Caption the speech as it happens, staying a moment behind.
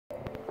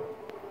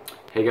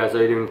Hey guys, how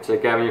you doing? It's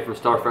Gavin here from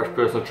Starfresh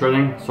Personal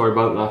Training. Sorry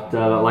about that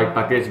light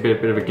back there, it's a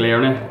bit of a glare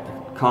on it.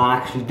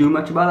 Can't actually do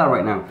much about that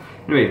right now.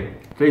 Anyway,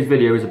 today's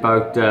video is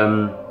about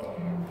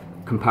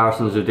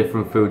comparisons of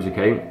different foods,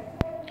 okay?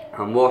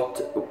 And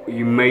what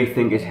you may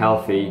think is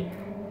healthy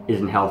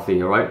isn't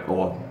healthy, alright?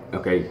 Or,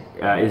 okay,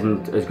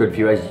 isn't as good for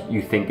you as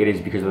you think it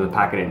is because of the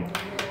packaging.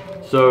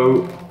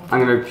 So,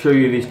 I'm going to show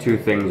you these two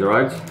things,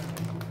 alright?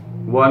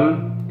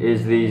 One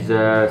is these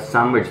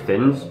sandwich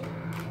thins.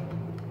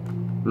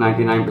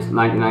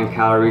 99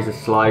 calories a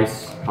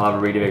slice. I'll have a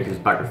read of it because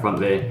it's back to front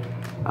there.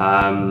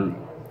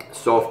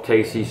 Soft,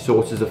 tasty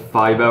sources of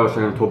fibre, which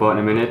I'm going to talk about in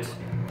a minute.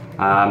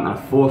 And a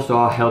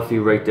 4-star healthy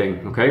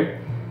rating, okay?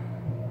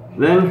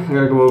 Then I'm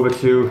going to go over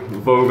to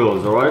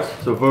Vogels, alright?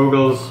 So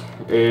Vogels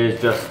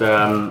is just,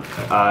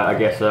 I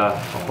guess, a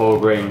whole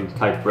grain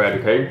type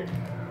bread, okay?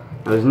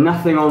 Now, there's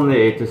nothing on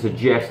there to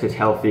suggest it's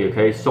healthy,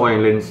 okay? Soy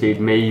and linseed,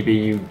 maybe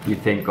you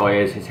think, oh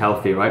yes, it's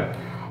healthy, right?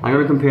 I'm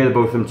going to compare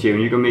both of them to you,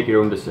 and you can make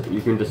your own.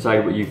 You can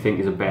decide what you think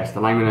is the best,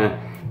 and I'm going to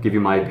give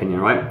you my opinion,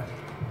 right?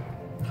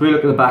 So we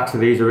look at the backs of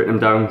these. I've written them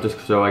down just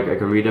so I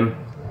can read them.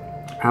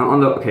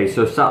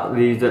 So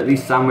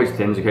these sandwich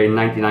tins, okay,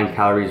 99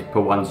 calories per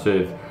one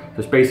serve. So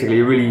it's basically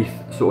a really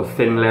sort of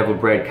thin level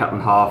bread cut in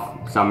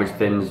half, sandwich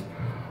thins,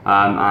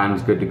 and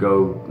it's good to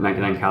go.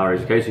 99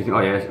 calories, okay. So you think, oh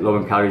yeah, it's low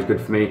in calories,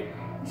 good for me.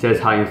 It says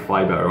high in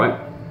fibre, alright.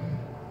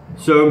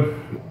 So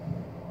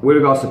with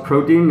regards to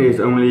protein, there's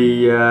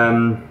only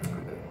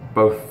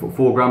about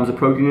 4 grams of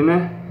protein in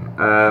there,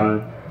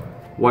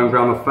 1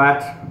 gram of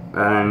fat,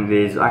 and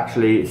there's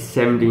actually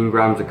 17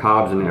 grams of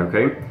carbs in there,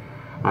 okay,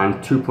 and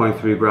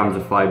 2.3 grams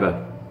of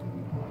fiber.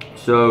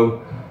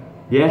 So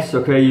yes,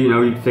 okay, you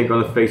know, you'd think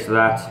on the face of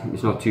that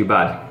it's not too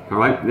bad. All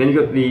right, then you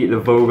got the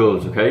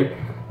Vogels, okay,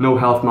 no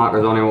health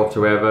markers on it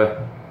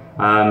whatsoever,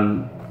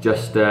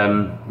 just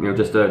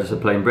a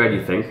plain bread,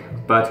 you think.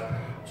 But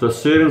so a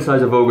serving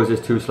size of Vogels is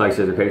 2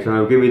 slices, okay? So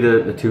I'll give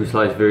you the 2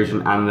 slice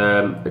version, and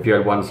if you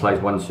had 1 slice,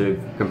 1 serve,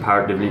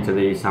 comparatively to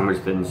the sandwich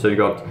thins. So you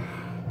got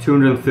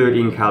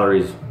 213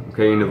 calories,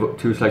 okay, in the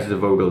 2 slices of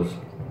Vogels.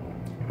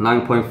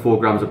 9.4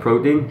 grams of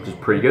protein, which is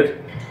pretty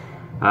good.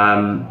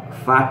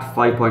 Fat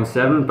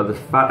 5.7, but the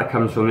fat that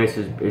comes from this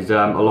is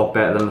a lot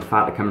better than the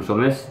fat that comes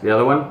from the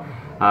other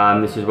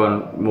one. This is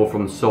one more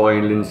from soy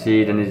and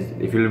linseed, and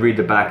if you read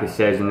the back, it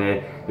says in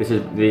there,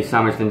 the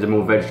sandwich thins are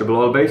more vegetable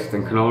oil based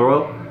than canola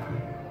oil.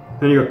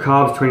 Then you got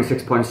carbs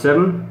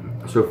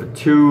 26.7. So for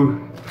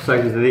 2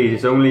 slices of these,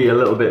 it's only a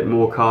little bit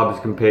more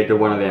carbs compared to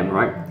one of them,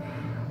 right?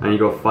 And you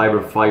got fiber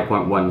of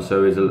 5.1,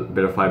 so there's a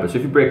bit of fiber. So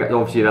if you break it,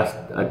 obviously that's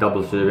a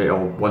double serving,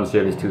 or 1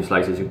 serving is 2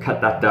 slices. You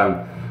cut that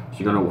down, so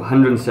you're going to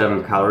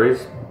 107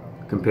 calories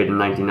compared to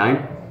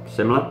 99,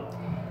 similar.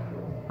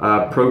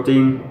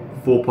 Protein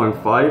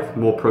 4.5,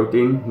 more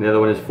protein. The other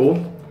one is 4.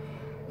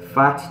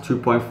 Fat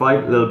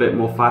 2.5, a little bit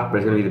more fat, but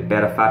it's going to be the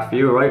better fat for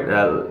you,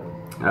 right?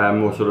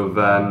 More sort of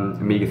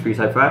omega-3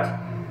 type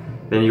fat.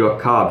 Then you got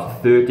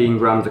carbs, 13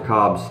 grams of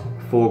carbs,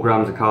 4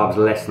 grams of carbs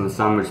less than the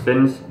sandwich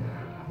thins,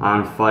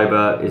 and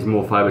fiber is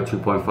more fiber,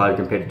 2.5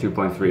 compared to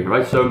 2.3.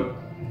 Right. So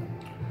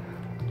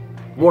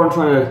what I'm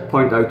trying to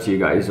point out to you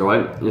guys,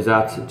 alright, is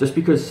that just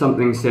because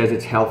something says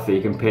it's healthy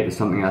compared to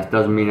something else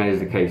doesn't mean that is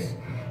the case.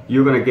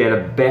 You're going to get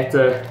a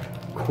better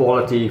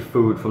quality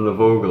food from the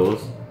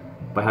Vogels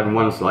by having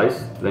 1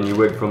 slice than you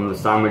would from the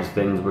sandwich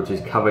thins, which is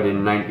covered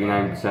in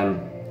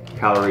 99%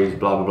 calories,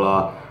 blah blah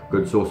blah,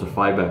 good source of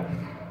fiber.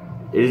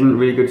 It isn't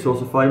really good source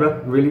of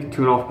fiber, really.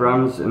 2.5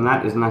 grams in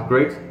that isn't that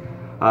great.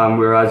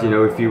 Whereas, you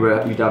know, if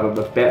you'd have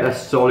a better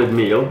solid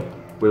meal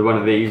with one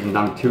of these and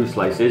done 2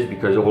 slices,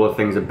 because all the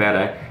things are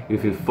better, you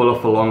feel fuller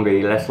for longer,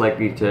 you're less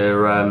likely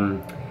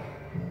to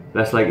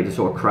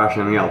sort of crash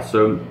anything else.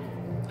 So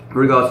with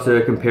regards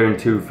to comparing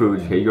 2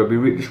 foods, okay, you got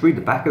to just read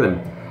the back of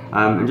them.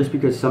 And just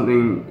because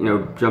something, you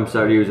know, jumps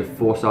out at you as a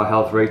 4-star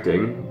health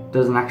rating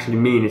doesn't actually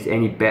mean it's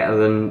any better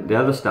than the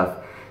other stuff.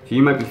 So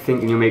you might be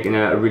thinking you're making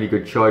a really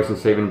good choice and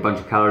saving a bunch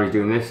of calories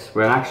doing this,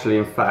 when actually,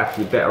 in fact,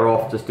 you're better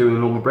off just doing the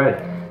normal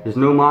bread. There's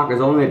no markers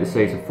on there to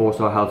say it's a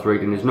 4-star health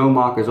rating. There's no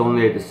markers on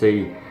there to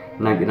say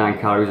 99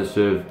 calories a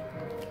serve.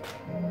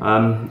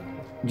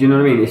 Do you know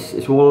what I mean?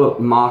 It's all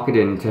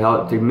marketing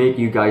to make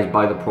you guys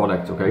buy the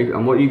product, okay?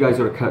 And what you guys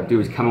got to do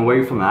is come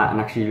away from that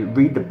and actually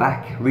read the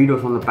back. Read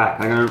what's on the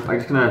back. I'm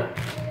just gonna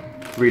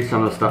read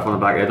some of the stuff on the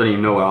back. I don't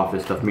even know what half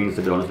this stuff means,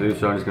 to be honest with you,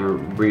 so I'm just gonna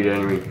read it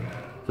anyway.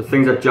 So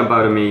things that jump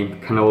out at me: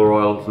 canola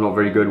oil is not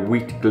very good.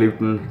 Wheat,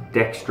 gluten,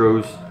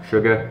 dextrose,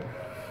 sugar,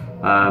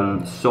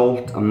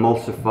 salt,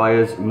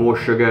 emulsifiers, more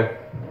sugar,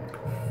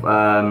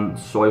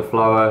 soy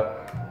flour,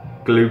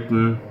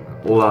 gluten,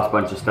 all that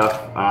bunch of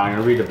stuff. And I'm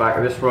going to read the back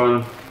of this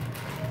one,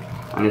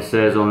 and it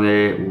says on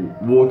there,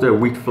 water,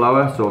 wheat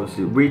flour, so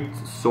obviously wheat,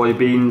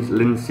 soybeans,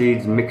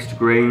 linseeds, mixed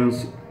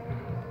grains,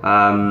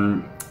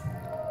 and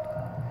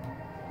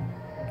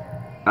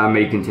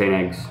may contain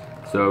eggs.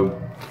 So,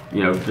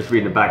 you know, just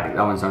reading the back,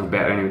 that one sounds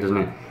better anyway, doesn't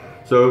it?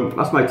 So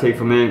that's my take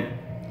from it.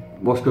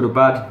 What's good or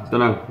bad? Don't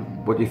know.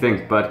 What do you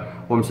think? But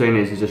what I'm saying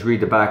is just read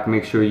the back.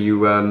 Make sure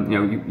you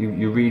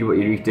you read what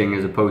you're eating,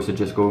 as opposed to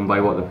just going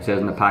by what it says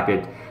in the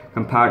packet.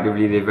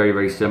 comparatively they're very,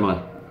 very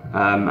similar.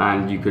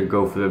 And you could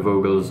go for the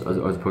Vogels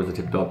as opposed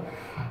to Tip Top.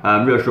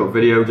 Real short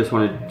video, just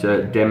wanted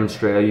to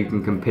demonstrate how you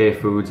can compare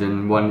foods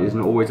and one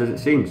isn't always as it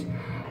seems.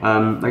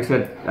 Like I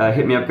said,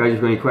 hit me up guys if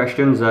you've got any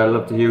questions. I'd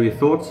love to hear your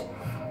thoughts.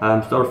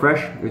 Start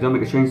fresh. If you don't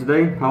make a change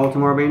today, how will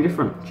tomorrow be any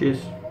different?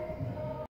 Cheers.